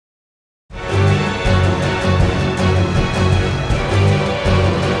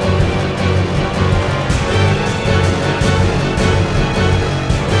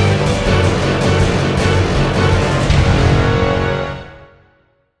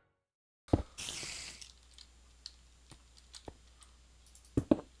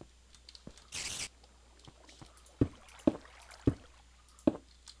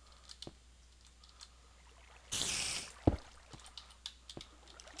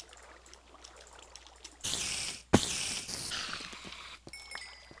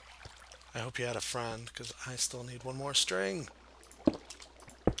hope you had a friend, because I still need one more string.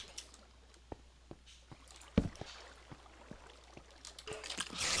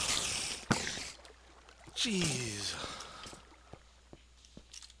 Jeez.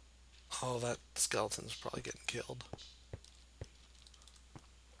 Oh, that skeleton's probably getting killed.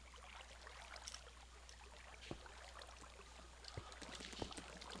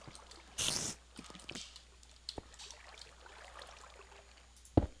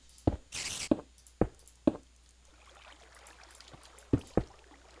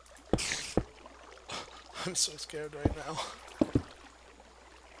 I'm so scared right now.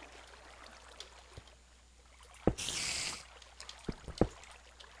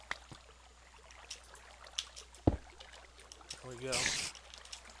 There we go.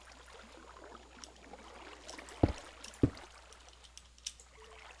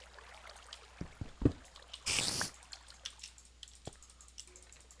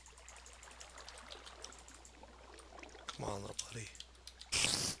 Come on, little buddy.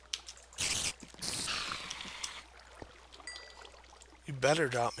 You better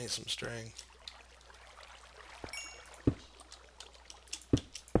drop me some string.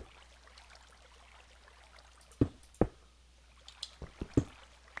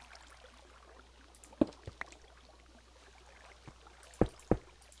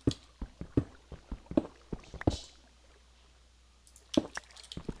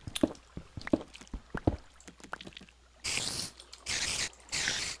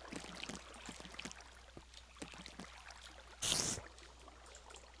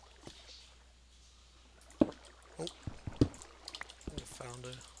 Found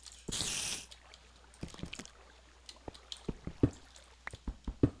it.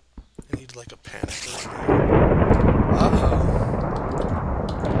 I need like a panic or something. Uh-oh.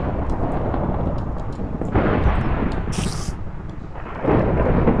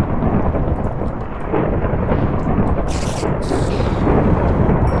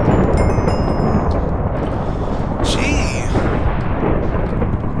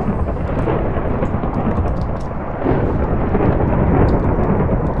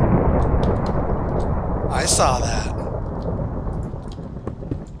 I saw that.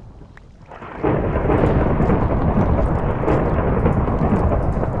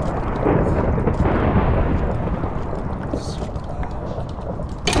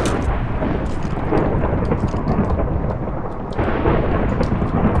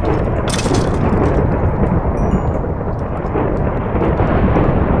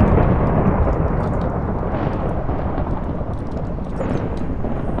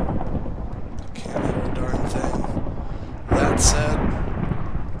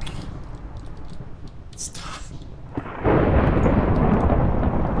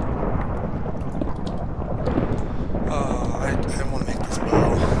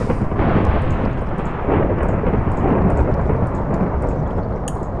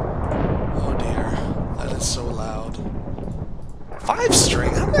 Five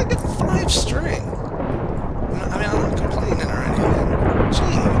string? How did I get 5 string? I mean, I'm not complaining or anything.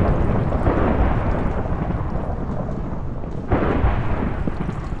 Gee.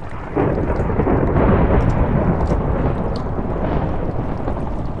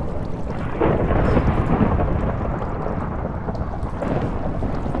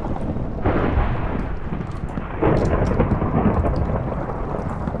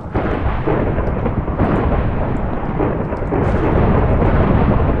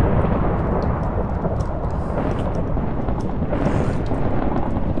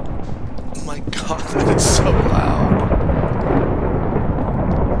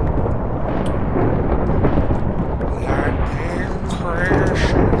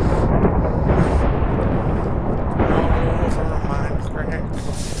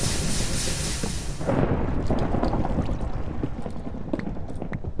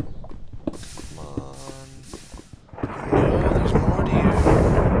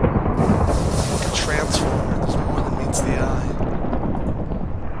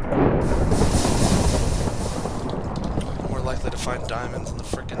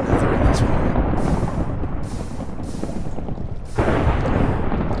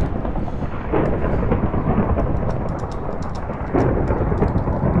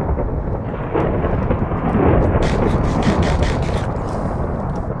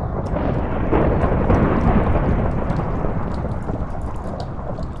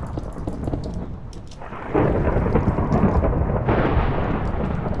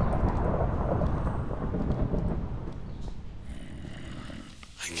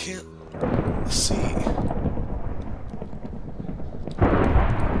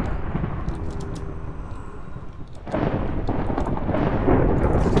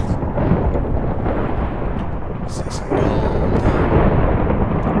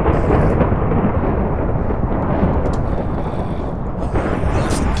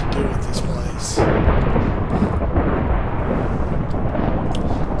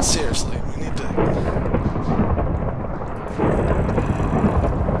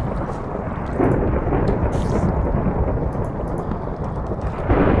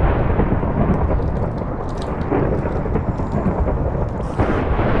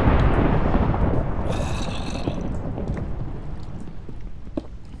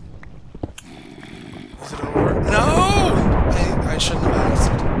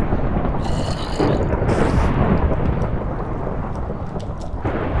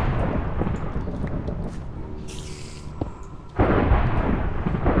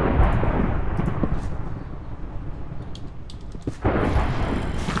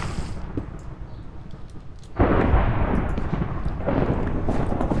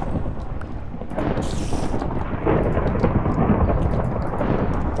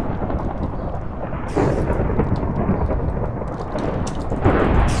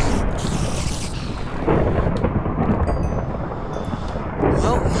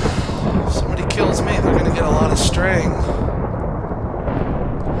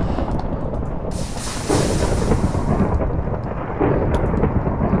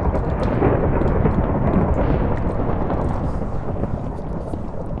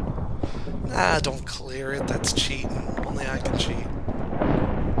 don't clear it. That's cheating. Only I can cheat.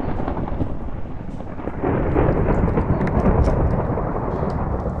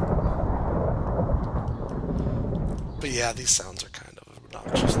 But yeah, these sounds are kind of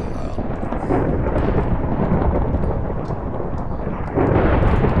obnoxiously loud.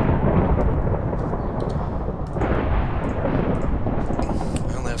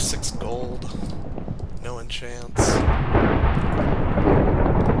 I only have 6 gold. No enchants.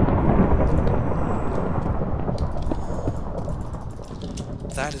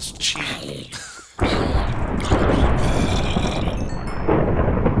 That is cheating.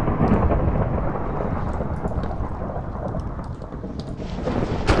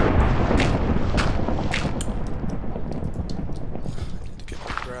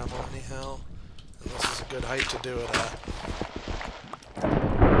 Anyhow, and this is a good height to do it at.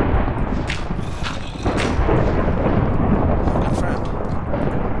 Good friend.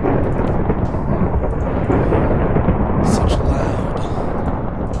 Such loud.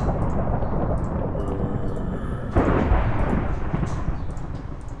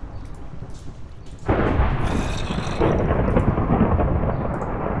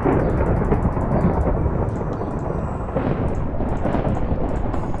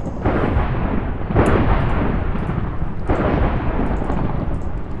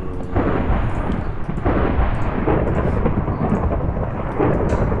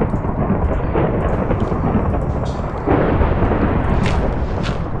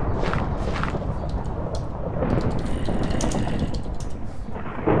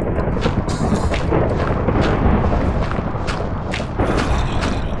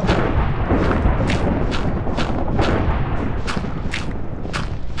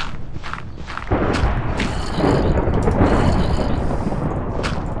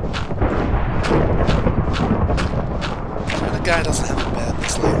 Guy doesn't have a bed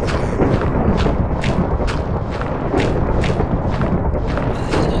this late in the game.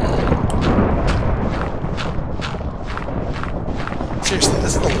 Seriously,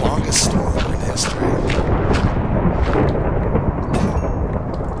 this is the longest storm in history.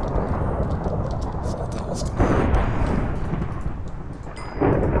 Thought that was gonna happen.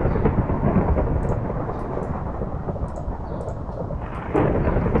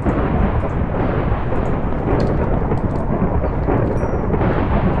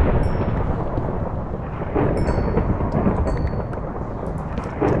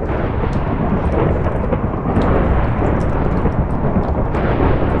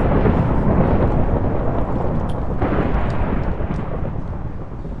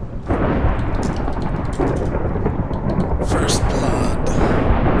 First blood.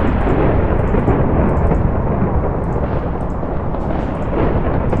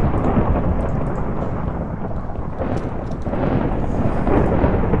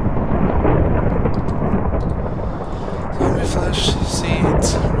 Zombie flesh,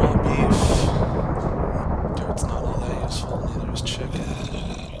 seeds, raw beef. Dirt's not all that useful, neither is chicken.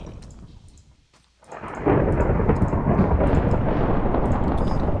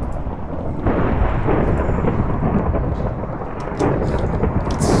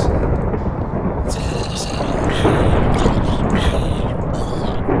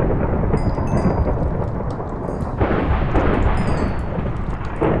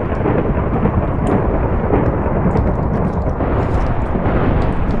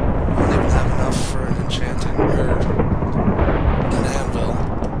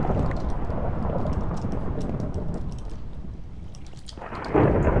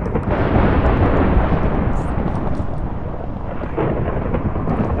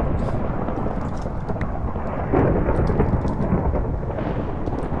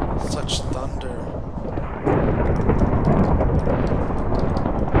 Such thunder.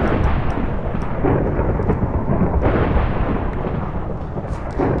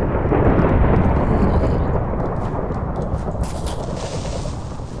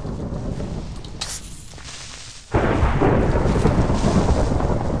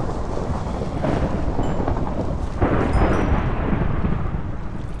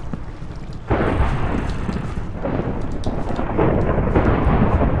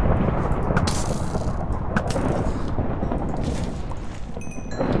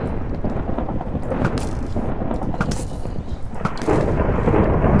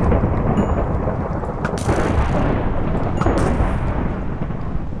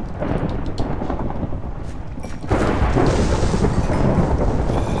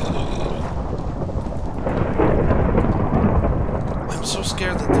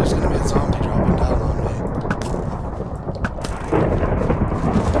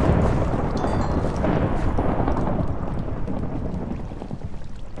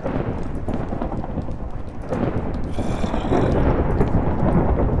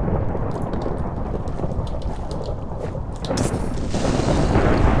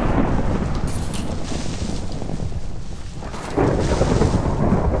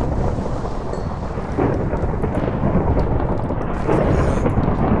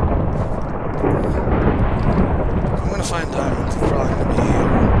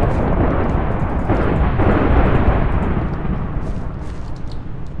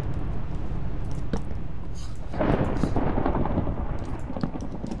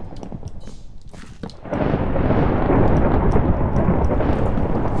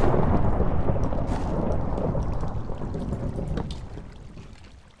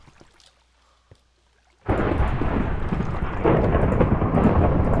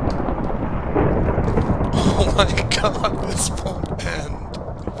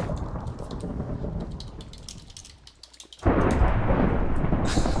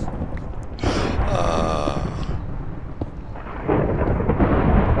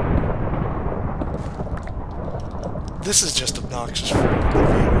 This is just obnoxious for the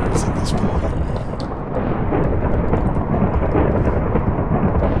viewers at this point.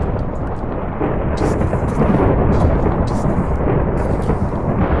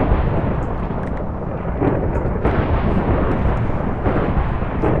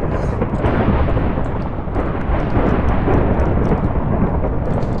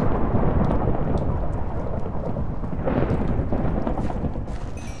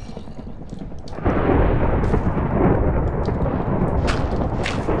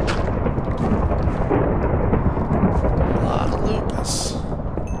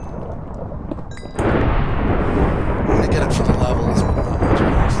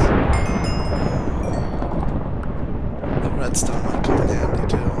 Redstone might come in handy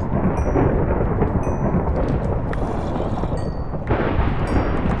too.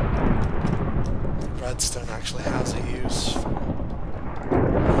 Redstone actually has a use for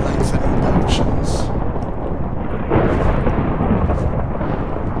lengthening potions.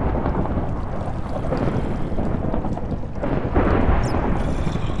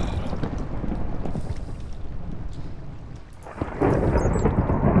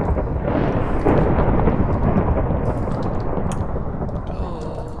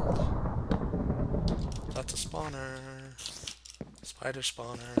 That's a spawner. Spider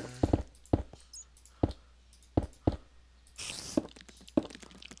spawner.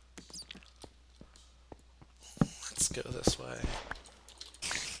 Let's go this way.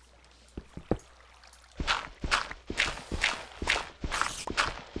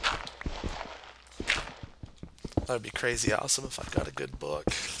 That would be crazy awesome if I got a good book.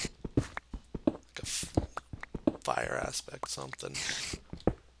 Like a fire aspect, something.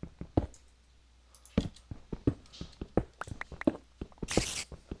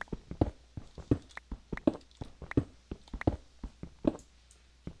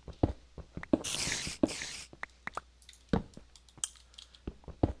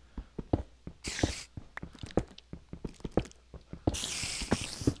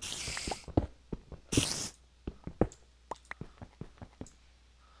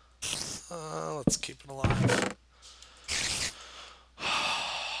 Let's keep it alive.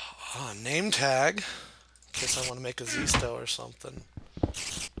 Name tag. In case I want to make a Z-Stow or something. Or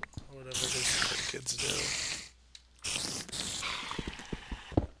whatever it is that kids do.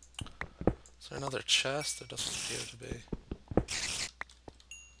 Is there another chest? There doesn't appear to be.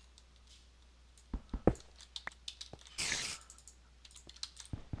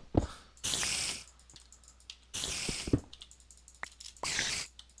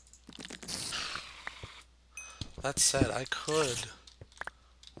 That said, I could,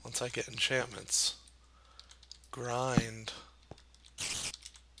 once I get enchantments, grind.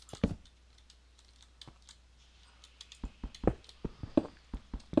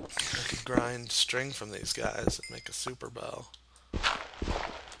 I could grind string from these guys and make a super bow.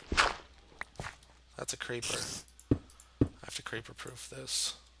 That's a creeper. I have to creeper proof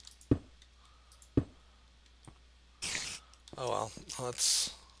this. Oh well,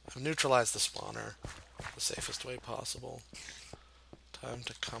 I've neutralized the spawner the safest way possible. Time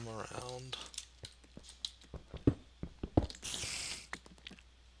to come around.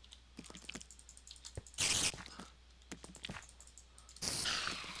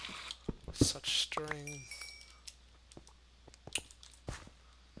 Such string.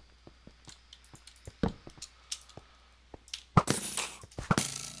 That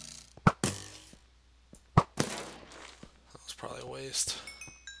was probably a waste.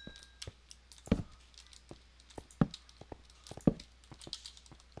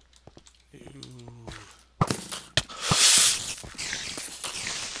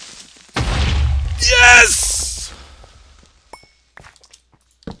 Yes!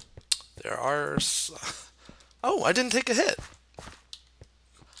 There are... Oh, I didn't take a hit.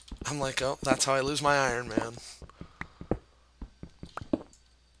 I'm like, oh, that's how I lose my Iron Man.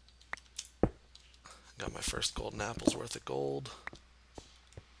 Got my first golden apple's worth of gold.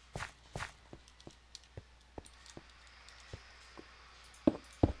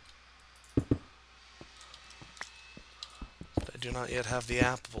 But I do not yet have the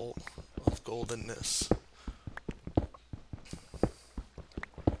apple of goldenness.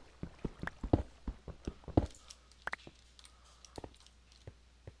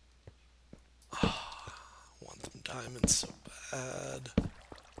 Want them diamonds so bad.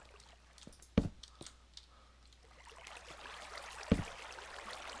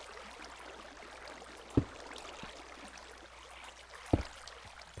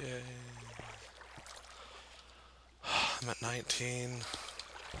 Yay. I'm at 19.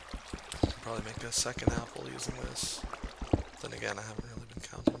 Can probably make a second apple using this. Then again, I haven't really been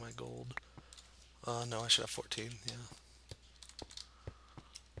counting my gold. No, I should have 14, yeah.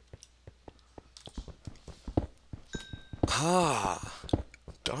 Ah,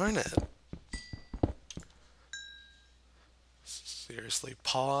 darn it. Seriously,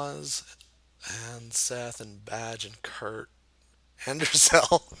 pause, and Seth, and Badge, and Kurt, and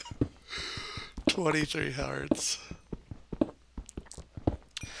yourself. 23 hearts.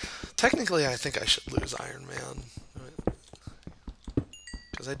 Technically, I think I should lose Iron Man.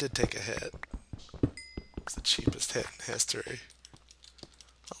 Because I did take a hit. It's the cheapest hit in history.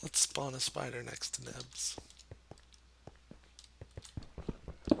 Well, let's spawn a spider next to Nebs.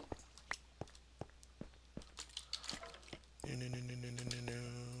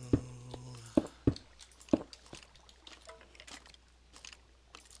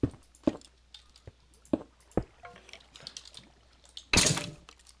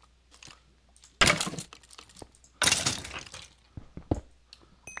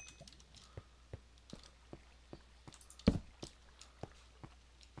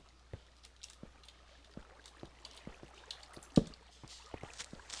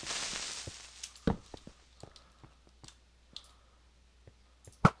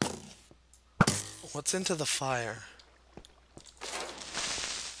 What's into the fire?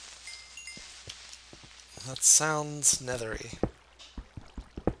 That sounds nethery.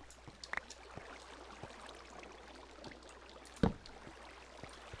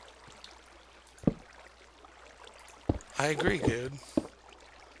 I agree, dude.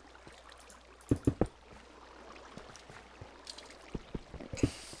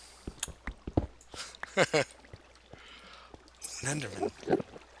 An Enderman.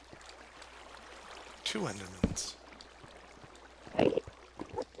 2 Endermans. You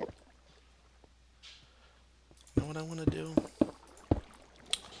know what I want to do?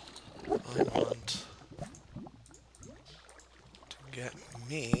 I want to get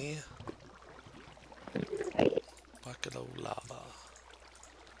me a bucket of lava.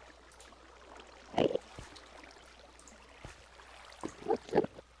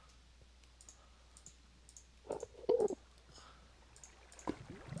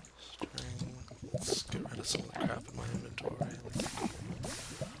 Let's get rid of some of the crap in my inventory.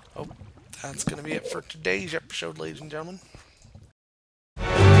 Oh, that's going to be it for today's episode, ladies and gentlemen.